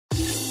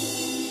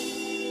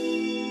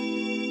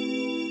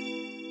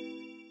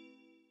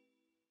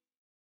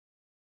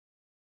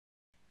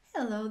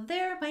Hello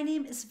there, my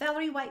name is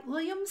Valerie White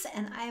Williams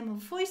and I am a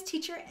voice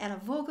teacher and a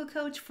vocal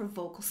coach for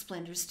Vocal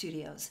Splendor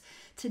Studios.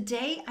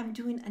 Today I'm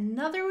doing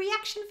another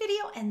reaction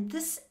video and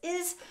this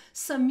is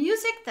some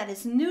music that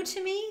is new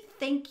to me.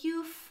 Thank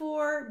you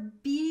for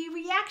B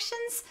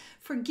Reactions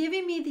for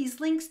giving me these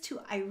links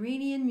to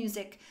Iranian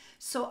music.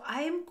 So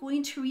I am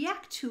going to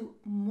react to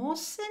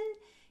Mohsen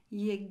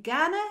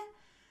Yeganeh,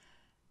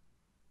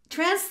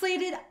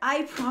 translated,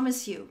 I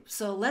promise you.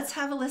 So let's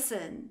have a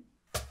listen.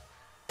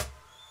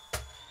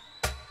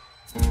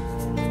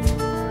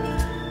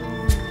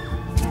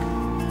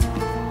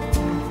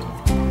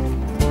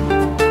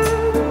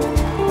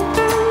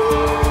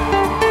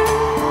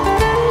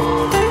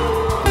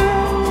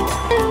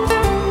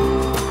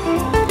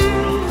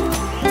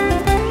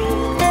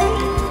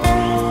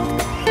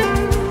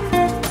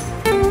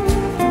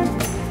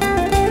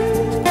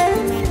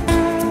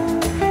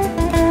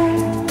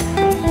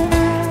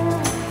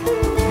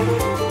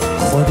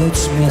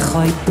 خودت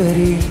میخوای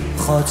بری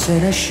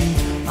خاطرشی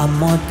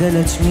اما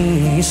دلت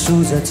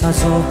میسوزه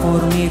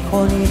تظاهر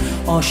میکنی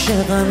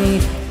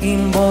عاشقمی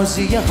این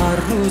بازی هر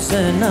روز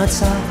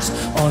نترس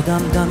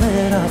آدم دم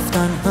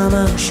رفتن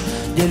همش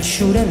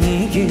دلشوره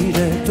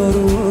میگیره دو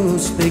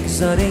روز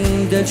بگذره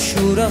این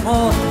دلشوره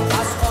ها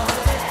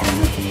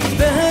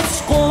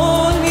بهت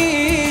قول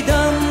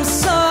میدم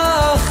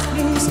سخت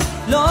نیست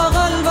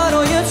لااقل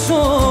برای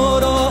تو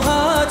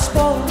راحت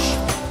باش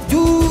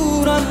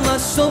دورم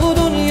از تو و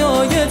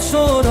دنیای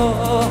تو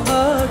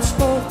راحت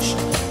باش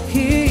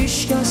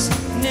هیچ کس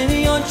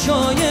نمیاد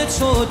جای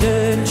تو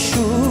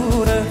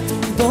دلشوره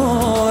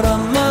دارم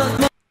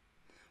من.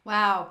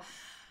 Wow.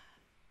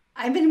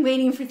 I've been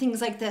waiting for things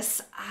like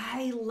this.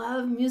 I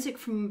love music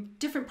from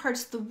different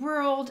parts of the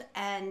world,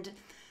 and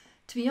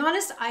to be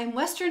honest, I'm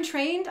Western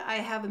trained. I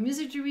have a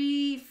music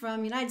degree from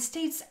the United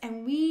States, and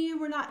we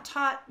were not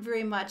taught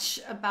very much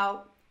about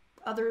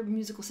other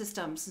musical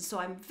systems, and so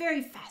I'm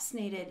very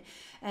fascinated.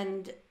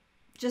 And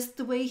just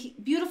the way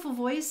beautiful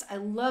voice, I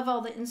love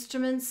all the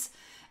instruments,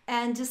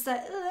 and just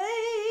that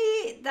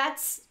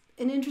that's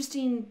an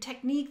interesting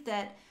technique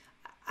that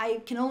I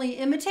can only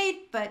imitate,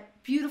 but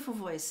beautiful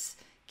voice.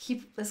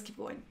 Let's keep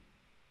going.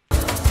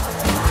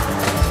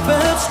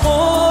 بهت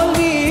قول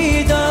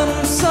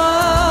میدم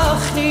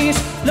سخت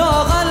نیست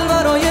لااقل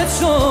برای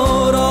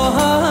تو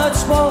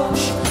راحت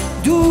باش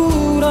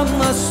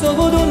دورم از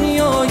تو و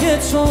دنیای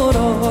تو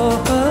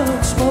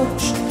راحت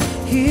باش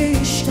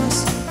هیچ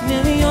کس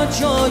نمیاد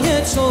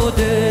جای تو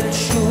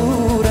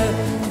دلشوره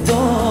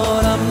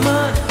دارم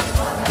من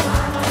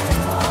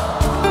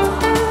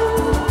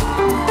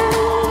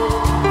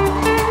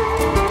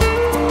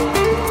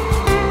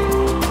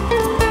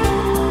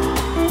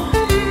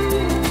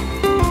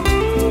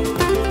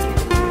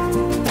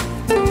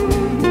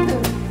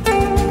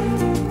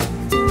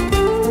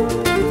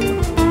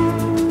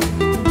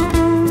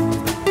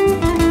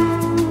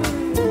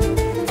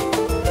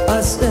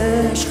از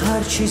عشق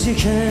هر چیزی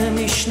که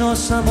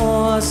میشناسم و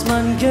از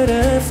من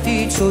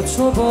گرفتی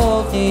تو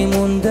باقی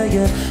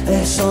مونده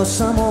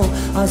احساسم و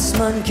از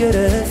من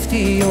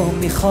گرفتی و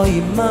میخوای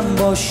من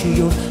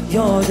باشی و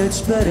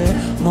یادت بره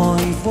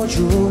مایی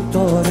وجود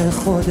داره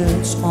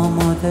خودت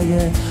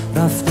آماده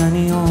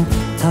رفتنی و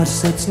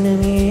ترست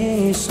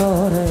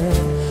نمیذاره.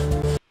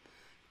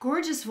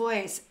 Gorgeous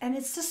voice, and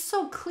it's just so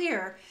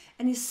clear,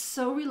 and he's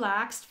so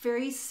relaxed,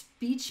 very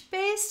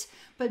speech-based,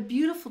 but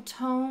beautiful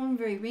tone,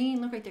 very ringing.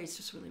 Look right there, he's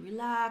just really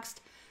relaxed.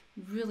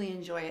 Really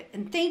enjoy it.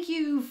 And thank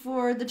you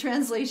for the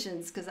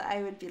translations, because I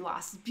would be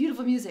lost. It's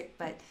beautiful music,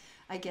 but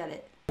I get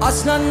it.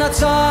 اصلا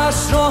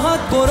نترس راحت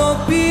برو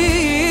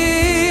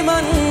بی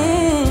من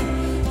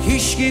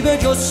هیچکی به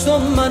جز تو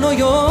منو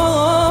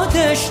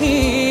یادش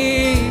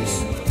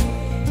نیست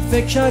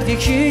فکر کردی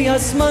کی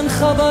از من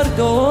خبر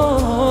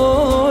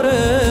داره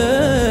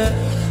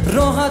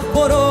راحت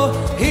برو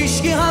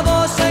هیچکی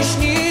حواسش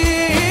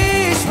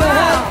نیست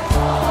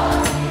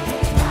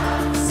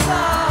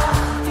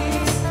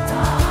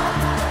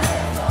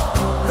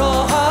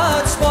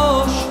راحت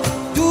باش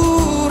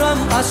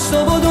دورم از تو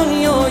و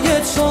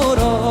دنیای تو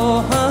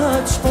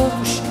راحت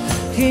باش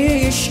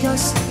هیچ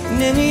کس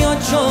نمیاد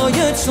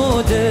جای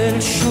تو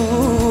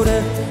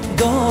دلشوره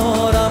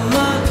دارم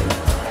من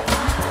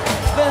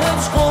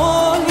بهت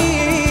قول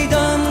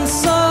میدم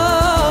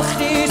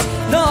سخت نیست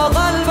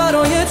لااقل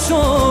برای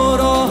تو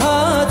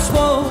راحت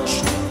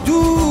باش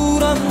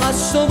دورم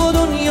از تو و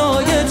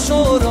دنیای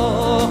تو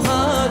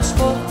راحت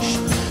باش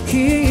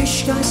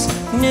هیچ کس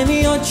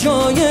نمیاد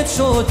جای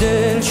تو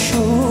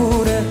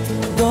دلشوره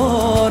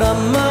دارم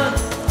من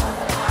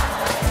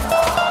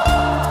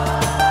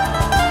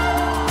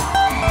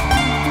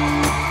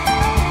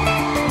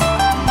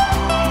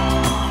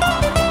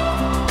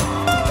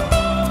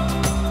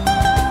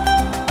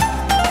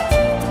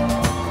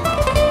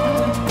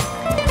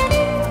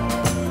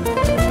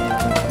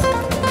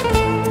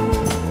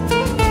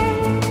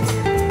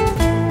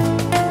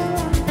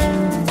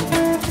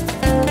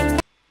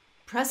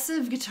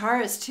Impressive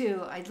guitars too.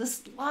 I just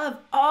love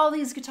all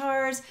these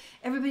guitars.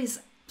 Everybody's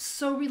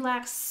so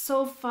relaxed, so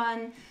fun,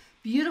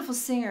 beautiful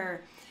singer.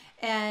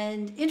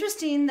 And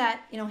interesting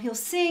that, you know, he'll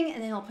sing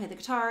and then he'll play the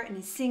guitar and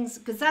he sings,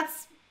 because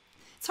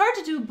it's hard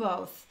to do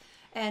both.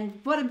 And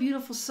what a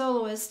beautiful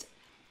soloist.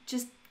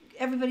 Just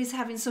everybody's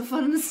having so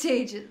fun on the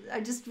stage.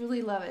 I just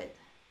really love it.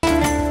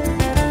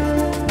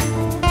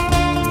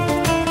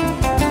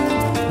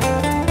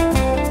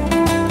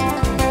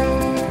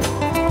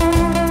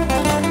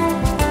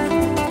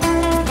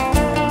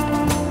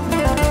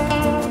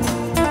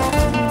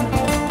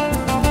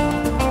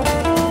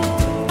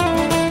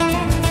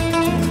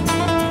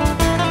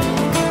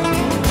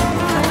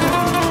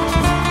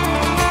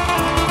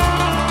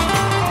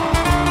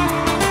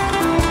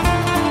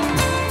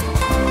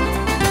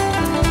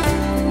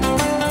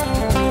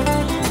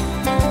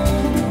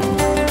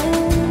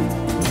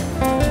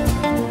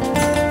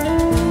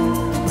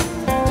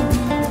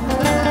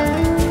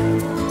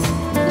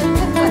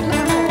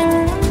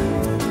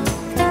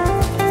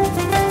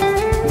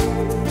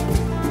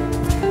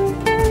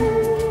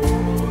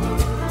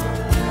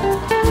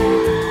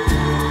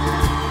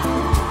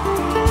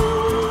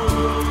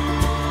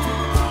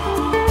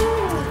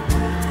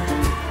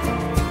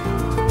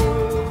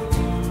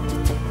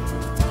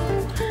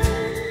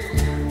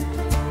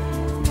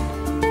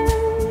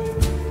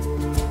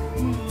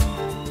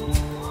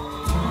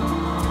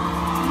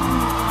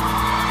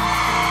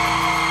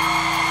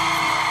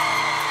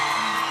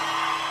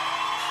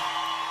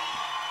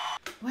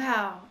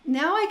 Wow,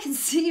 now I can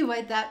see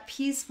why that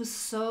piece was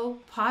so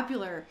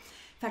popular.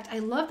 In fact, I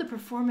love the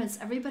performance.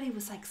 Everybody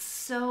was like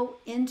so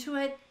into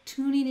it,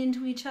 tuning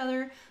into each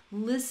other,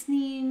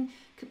 listening,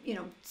 you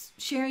know,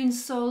 sharing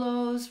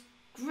solos,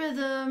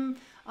 rhythm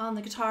on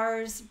the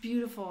guitars.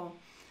 Beautiful,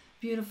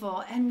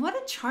 beautiful. And what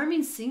a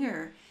charming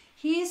singer.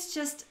 He's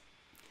just,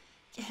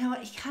 you know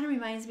what, he kind of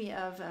reminds me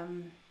of,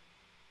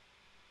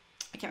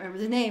 I can't remember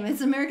the name.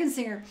 It's an American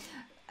singer,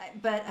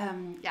 but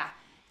yeah,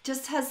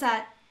 just has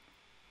that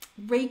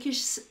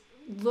rakish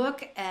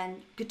look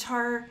and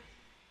guitar.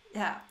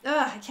 Yeah,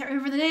 I can't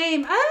remember the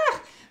name.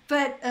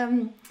 But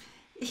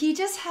he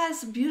just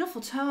has a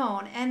beautiful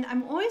tone, and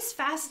I'm always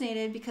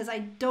fascinated because I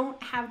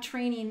don't have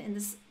training in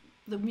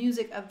the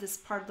music of this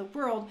part of the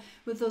world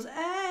with those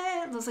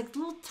like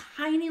little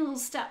tiny little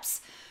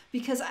steps,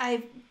 because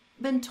I've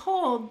been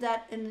told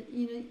that in,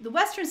 you know, the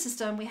Western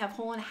system we have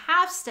whole and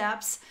half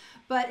steps,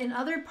 but in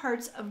other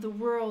parts of the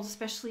world,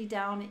 especially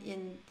down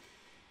in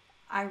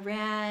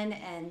Iran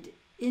and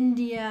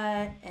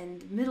India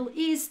and Middle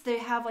East, they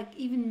have like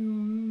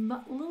even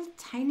little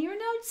tinier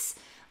notes,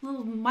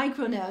 little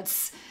micro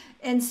notes.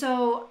 And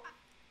so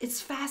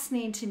it's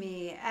fascinating to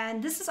me.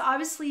 And this is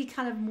obviously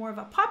kind of more of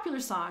a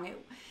popular song.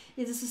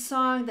 It is a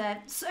song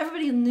that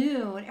everybody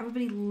knew and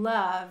everybody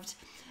loved.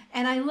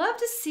 And I love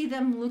to see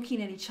them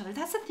looking at each other.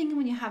 That's the thing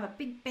when you have a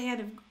big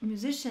band of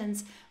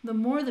musicians, the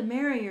more the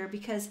merrier,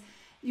 because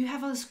you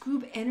have all this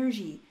group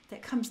energy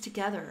that comes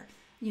together.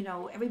 You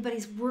know,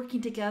 everybody's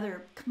working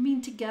together,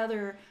 coming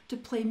together to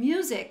play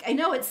music. I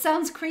know it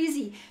sounds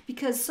crazy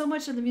because so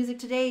much of the music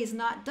today is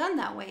not done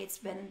that way. It's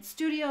been in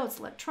studio, it's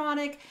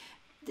electronic,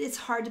 it's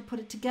hard to put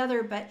it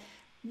together, but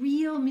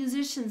real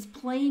musicians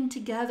playing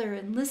together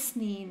and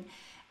listening,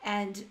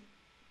 and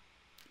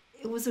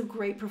it was a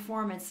great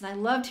performance. And I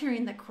loved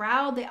hearing the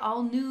crowd. They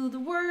all knew the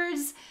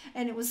words,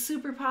 and it was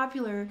super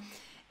popular.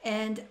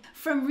 And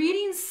from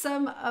reading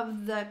some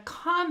of the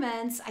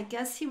comments, I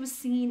guess he was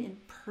singing in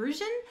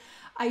Persian.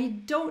 I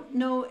don't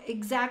know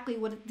exactly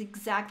what the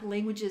exact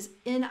language is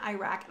in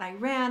Iraq and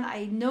Iran.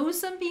 I know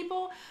some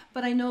people,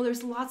 but I know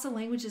there's lots of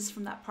languages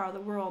from that part of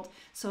the world.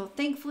 So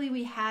thankfully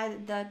we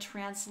had the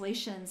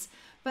translations.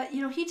 But,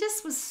 you know, he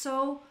just was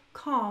so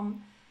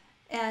calm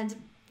and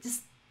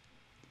just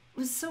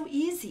was so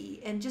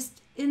easy and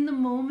just in the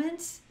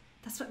moment.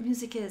 That's what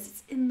music is.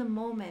 It's in the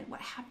moment.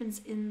 What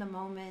happens in the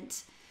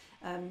moment.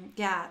 I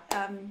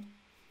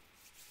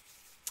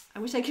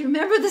wish I could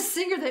remember the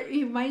singer that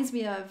he reminds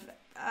me of.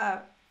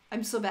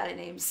 I'm so bad at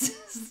names.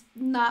 It's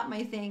not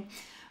my thing,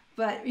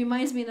 but it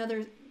reminds me of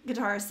another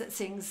guitarist that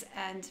sings,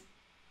 and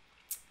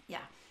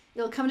yeah,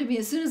 it'll come to me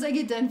as soon as I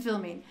get done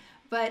filming.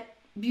 But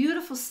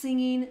beautiful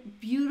singing,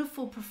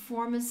 beautiful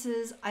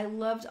performances. I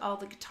loved all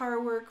the guitar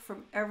work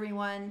from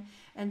everyone,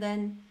 and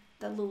then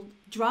the little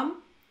drum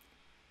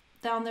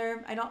down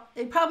there.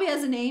 It probably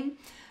has a name,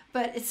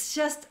 but it's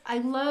just, I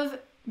love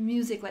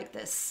music like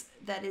this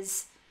that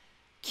is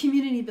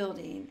community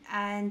building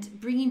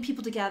and bringing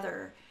people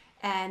together,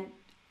 and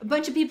a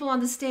bunch of people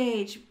on the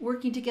stage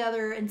working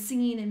together and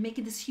singing and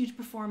making this huge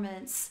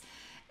performance,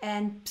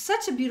 and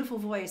such a beautiful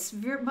voice,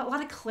 a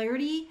lot of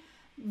clarity,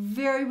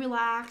 very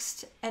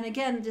relaxed, and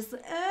again, just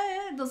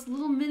those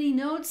little mini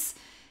notes.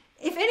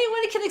 If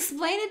anyone can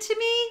explain it to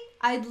me,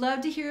 I'd love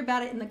to hear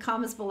about it in the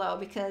comments below,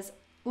 because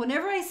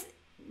whenever I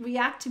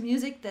react to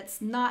music that's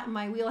not in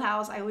my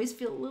wheelhouse, I always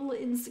feel a little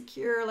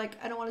insecure,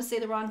 like I don't want to say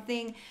the wrong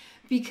thing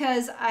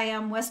because I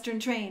am Western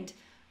trained,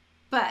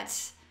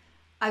 but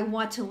I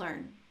want to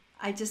learn.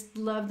 I just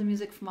love the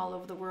music from all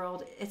over the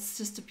world. It's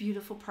just a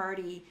beautiful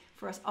party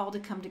for us all to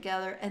come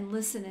together and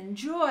listen and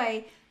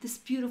enjoy this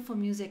beautiful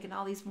music and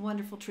all these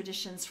wonderful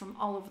traditions from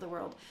all over the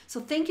world. So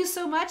thank you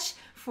so much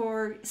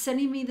for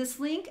sending me this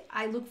link.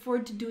 I look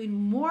forward to doing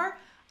more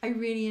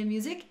Iranian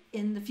music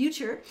in the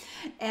future,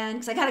 and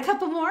because I got a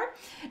couple more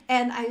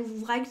and I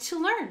like to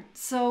learn.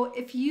 So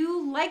if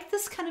you like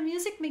this kind of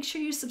music, make sure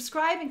you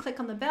subscribe and click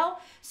on the bell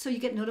so you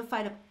get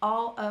notified of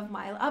all of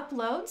my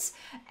uploads.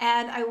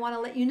 And I want to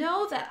let you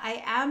know that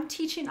I am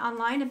teaching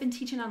online. I've been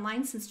teaching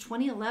online since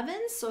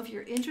 2011. So if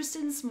you're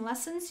interested in some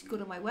lessons, you go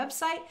to my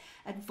website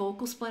at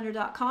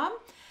vocalsplendor.com.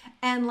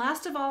 And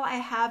last of all, I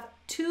have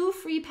 2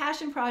 free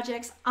passion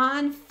projects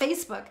on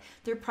Facebook.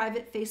 They're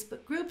private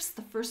Facebook groups.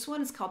 The first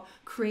one is called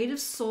Creative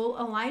Soul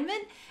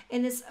Alignment,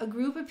 and it's a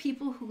group of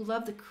people who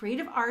love the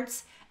creative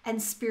arts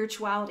and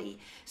spirituality.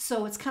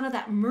 So it's kind of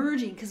that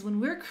merging, because when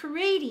we're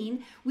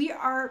creating, we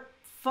are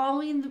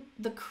following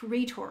the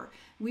creator.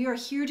 We are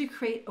here to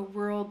create a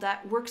world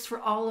that works for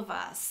all of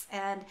us,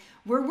 and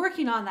we're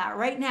working on that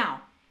right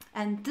now.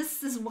 And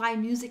this is why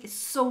music is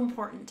so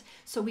important,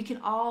 so we can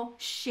all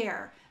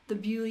share the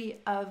beauty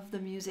of the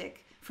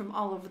music from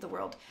all over the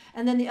world.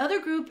 And then the other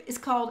group is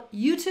called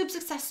YouTube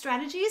Success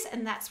Strategies,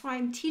 and that's why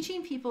I'm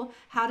teaching people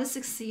how to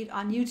succeed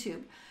on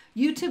YouTube.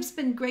 YouTube's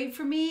been great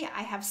for me.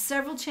 I have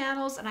several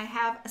channels, and I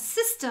have a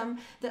system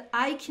that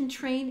I can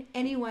train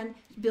anyone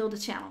to build a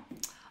channel.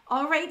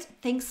 All right,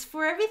 thanks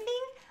for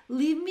everything.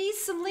 Leave me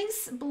some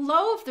links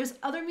below if there's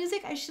other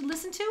music I should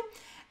listen to,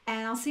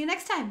 and I'll see you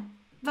next time.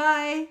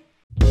 Bye.